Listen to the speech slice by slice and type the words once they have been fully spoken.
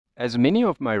As many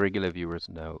of my regular viewers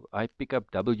know, I pick up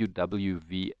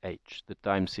WWVH, the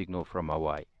time signal from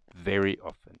Hawaii, very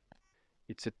often.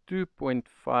 It's a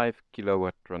 2.5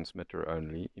 kilowatt transmitter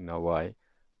only in Hawaii.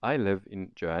 I live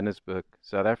in Johannesburg,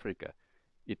 South Africa.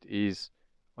 It is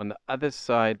on the other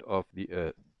side of the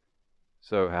earth.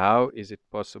 So how is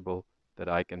it possible that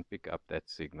I can pick up that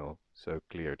signal so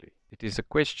clearly? It is a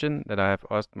question that I have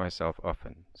asked myself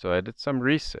often. So I did some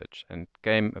research and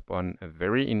came upon a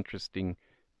very interesting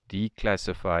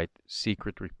declassified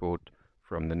secret report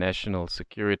from the National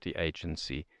Security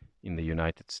Agency in the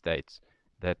United States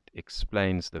that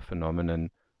explains the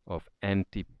phenomenon of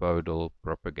antipodal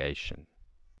propagation.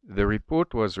 The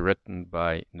report was written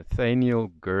by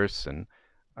Nathaniel Gerson,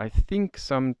 I think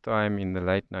sometime in the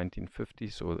late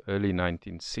 1950s or early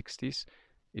 1960s.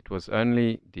 It was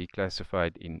only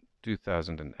declassified in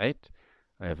 2008.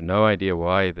 I have no idea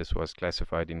why this was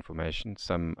classified information.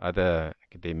 Some other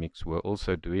academics were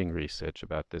also doing research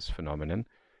about this phenomenon.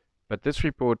 But this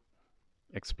report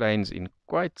explains in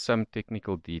quite some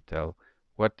technical detail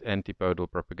what antipodal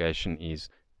propagation is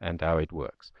and how it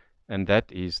works. And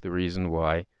that is the reason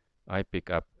why I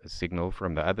pick up a signal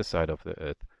from the other side of the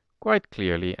earth quite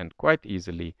clearly and quite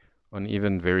easily on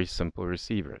even very simple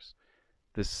receivers.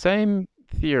 The same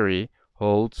theory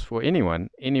holds for anyone,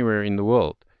 anywhere in the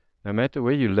world. No matter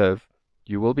where you live,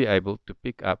 you will be able to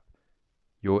pick up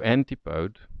your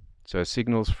antipode, so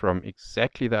signals from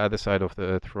exactly the other side of the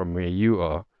earth from where you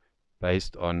are,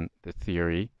 based on the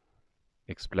theory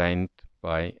explained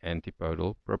by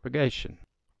antipodal propagation.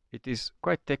 It is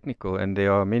quite technical and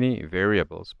there are many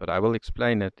variables, but I will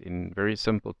explain it in very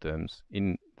simple terms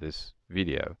in this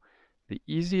video. The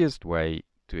easiest way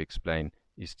to explain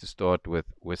is to start with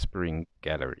whispering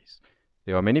galleries.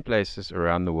 There are many places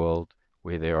around the world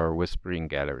where there are whispering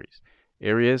galleries,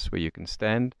 areas where you can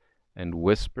stand and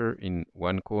whisper in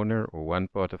one corner or one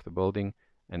part of the building,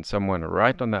 and someone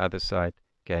right on the other side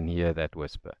can hear that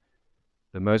whisper.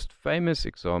 The most famous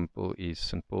example is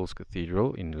St. Paul's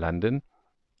Cathedral in London,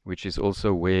 which is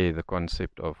also where the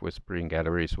concept of whispering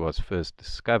galleries was first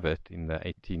discovered in the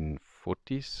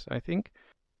 1840s, I think.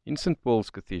 In St.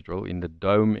 Paul's Cathedral, in the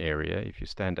dome area, if you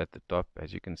stand at the top,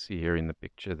 as you can see here in the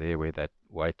picture there where that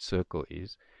white circle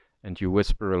is, and you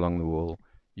whisper along the wall,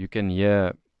 you can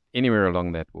hear, anywhere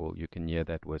along that wall, you can hear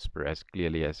that whisper as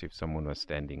clearly as if someone was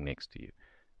standing next to you.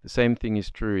 The same thing is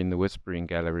true in the whispering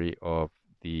gallery of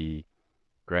the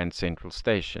Grand Central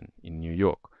Station in New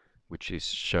York, which is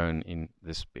shown in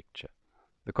this picture.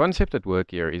 The concept at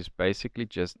work here is basically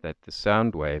just that the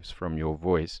sound waves from your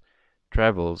voice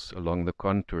travels along the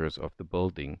contours of the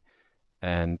building,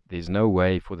 and there's no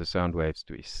way for the sound waves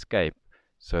to escape,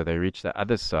 so they reach the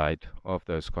other side of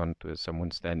those contours, someone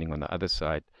standing on the other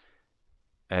side,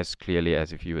 as clearly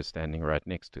as if you were standing right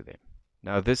next to them.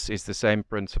 Now this is the same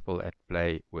principle at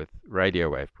play with radio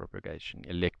wave propagation,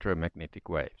 electromagnetic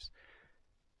waves.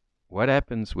 What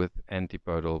happens with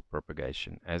antipodal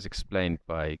propagation, as explained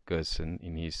by Gerson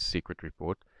in his secret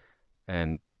report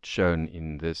and shown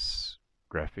in this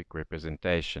graphic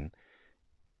representation,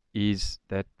 is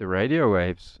that the radio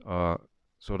waves are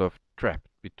sort of trapped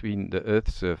between the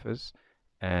Earth's surface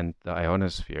and the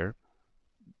ionosphere,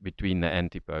 between the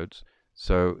antipodes.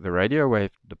 So the radio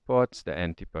wave departs the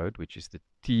antipode, which is the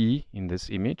T in this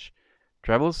image,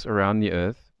 travels around the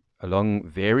Earth along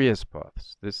various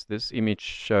paths. This image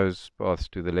shows paths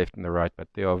to the left and the right, but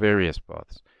there are various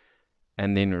paths,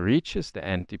 and then reaches the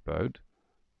antipode,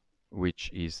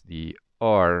 which is the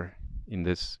R in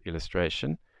this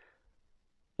illustration.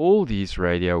 All these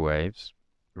radio waves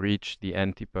reach the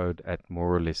antipode at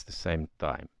more or less the same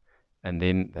time, and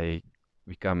then they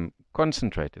become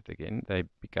concentrated again, they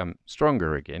become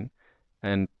stronger again,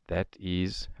 and that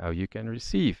is how you can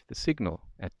receive the signal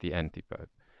at the antipode.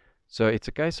 So it's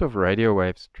a case of radio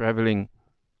waves traveling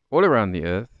all around the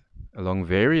Earth along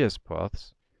various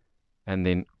paths and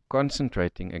then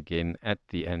concentrating again at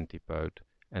the antipode,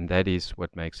 and that is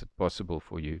what makes it possible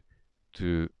for you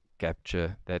to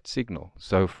capture that signal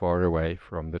so far away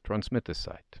from the transmitter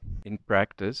site. In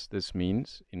practice, this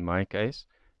means, in my case,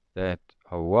 that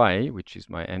Hawaii, which is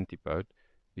my antipode,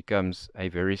 becomes a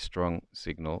very strong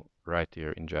signal right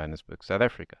here in Johannesburg, South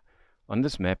Africa. On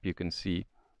this map you can see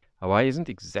Hawaii isn't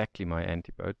exactly my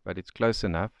antipode, but it's close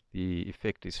enough. The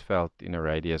effect is felt in a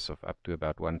radius of up to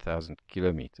about 1,000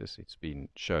 kilometers. It's been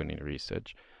shown in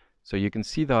research. So you can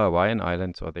see the Hawaiian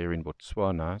Islands are there in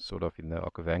Botswana, sort of in the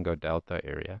Okavango Delta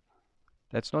area.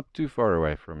 That's not too far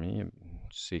away from me,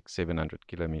 600-700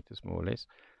 kilometers more or less.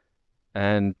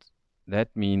 And that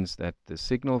means that the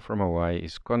signal from Hawaii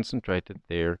is concentrated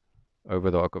there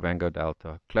over the Okavango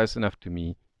Delta, close enough to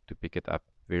me to pick it up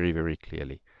very, very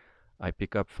clearly. I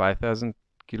pick up 5,000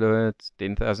 kilohertz,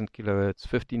 10,000 kilohertz,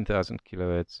 15,000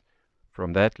 kilohertz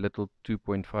from that little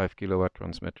 2.5 kilowatt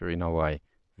transmitter in Hawaii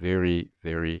very,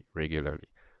 very regularly.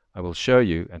 I will show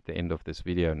you at the end of this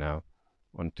video now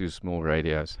on two small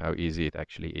radios how easy it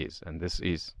actually is, and this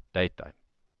is daytime.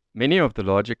 Many of the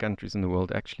larger countries in the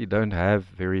world actually don't have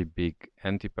very big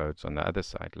antipodes on the other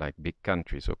side, like big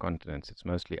countries or continents. It's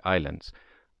mostly islands.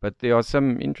 But there are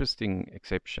some interesting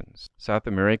exceptions. South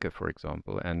America, for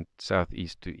example, and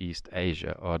Southeast to East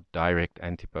Asia are direct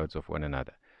antipodes of one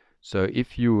another. So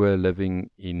if you were living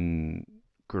in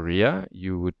Korea,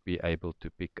 you would be able to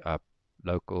pick up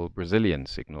local Brazilian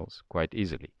signals quite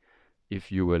easily.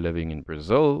 If you were living in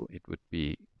Brazil, it would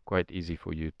be quite easy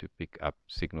for you to pick up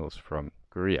signals from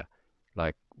Korea,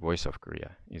 like Voice of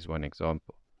Korea is one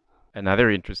example. Another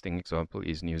interesting example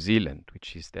is New Zealand,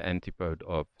 which is the antipode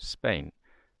of Spain.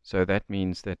 So that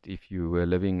means that if you were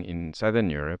living in Southern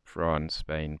Europe, France,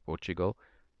 Spain, Portugal,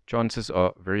 chances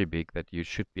are very big that you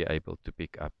should be able to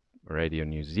pick up Radio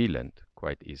New Zealand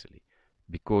quite easily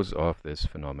because of this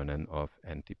phenomenon of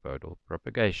antipodal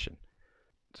propagation.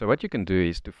 So what you can do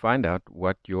is to find out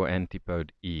what your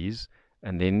antipode is,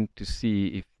 and then to see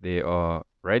if there are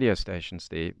radio stations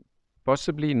there,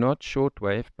 possibly not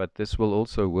shortwave, but this will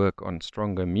also work on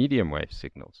stronger medium wave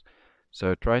signals.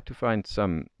 So try to find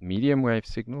some medium wave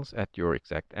signals at your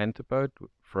exact antipode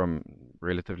from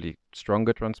relatively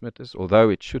stronger transmitters, although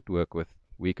it should work with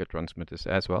weaker transmitters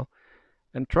as well,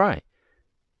 and try.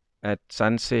 At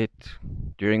sunset,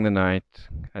 during the night,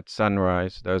 at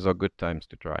sunrise, those are good times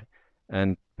to try.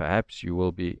 And perhaps you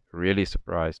will be really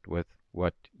surprised with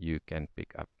what you can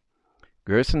pick up.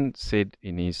 Gerson said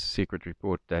in his secret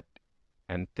report that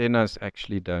antennas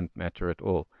actually don't matter at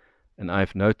all. And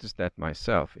I've noticed that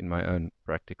myself in my own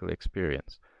practical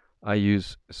experience. I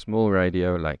use a small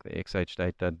radio like the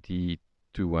XHDATA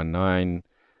D219,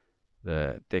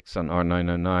 the Texan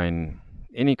R909,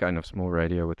 any kind of small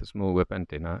radio with a small whip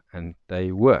antenna, and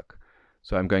they work.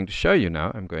 So I'm going to show you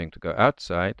now. I'm going to go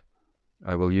outside.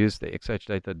 I will use the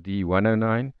XHDATA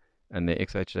D109 and the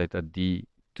XHDATA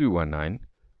D219.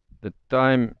 The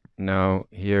time now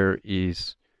here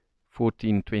is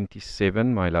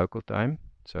 14:27 my local time,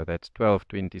 so that's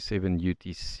 12:27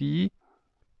 UTC,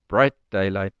 bright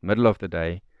daylight, middle of the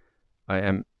day. I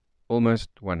am almost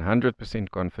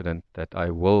 100% confident that I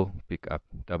will pick up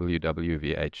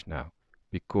WWVH now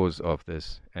because of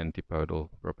this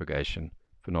antipodal propagation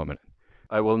phenomenon.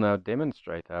 I will now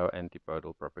demonstrate how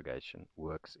antipodal propagation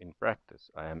works in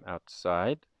practice. I am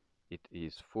outside. It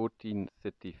is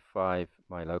 14:35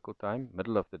 my local time,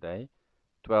 middle of the day,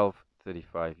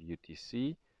 12:35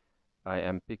 UTC. I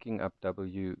am picking up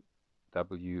WWVH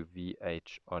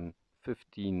on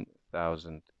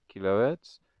 15,000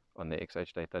 kilohertz on the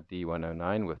XHDATA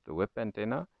D109 with the whip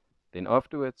antenna. Then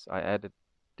afterwards I added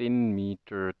 10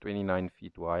 meter 29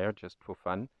 feet wire just for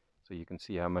fun, so you can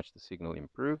see how much the signal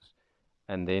improves.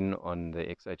 And then on the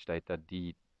XHDATA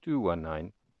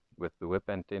D219 with the whip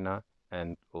antenna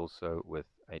and also with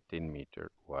a 10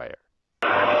 meter wire.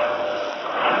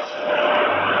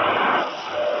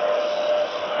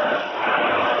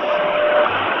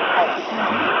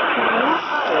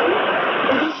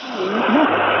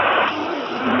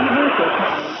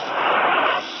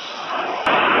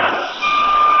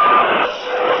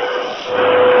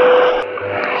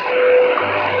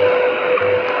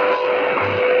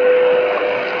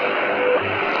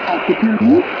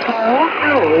 Altitude 12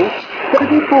 hours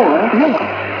 34 minutes.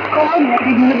 Coordinated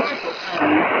universal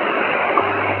time.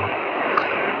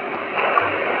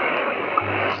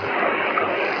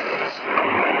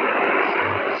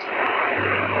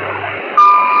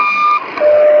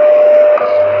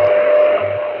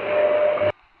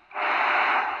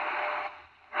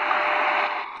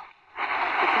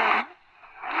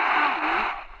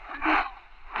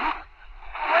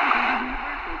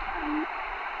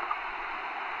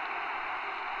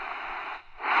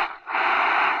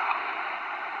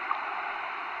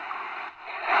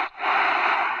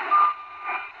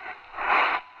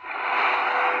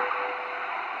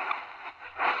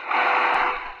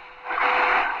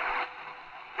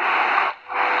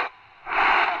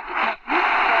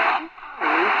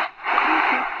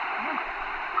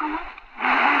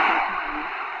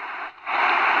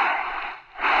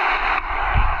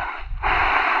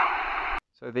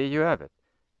 So there you have it.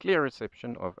 Clear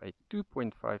reception of a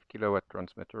 2.5 kilowatt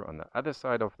transmitter on the other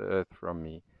side of the earth from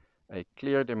me. A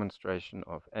clear demonstration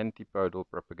of antipodal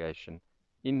propagation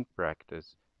in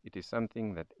practice. It is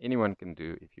something that anyone can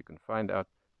do. If you can find out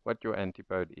what your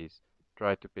antipode is,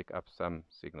 try to pick up some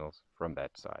signals from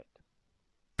that side.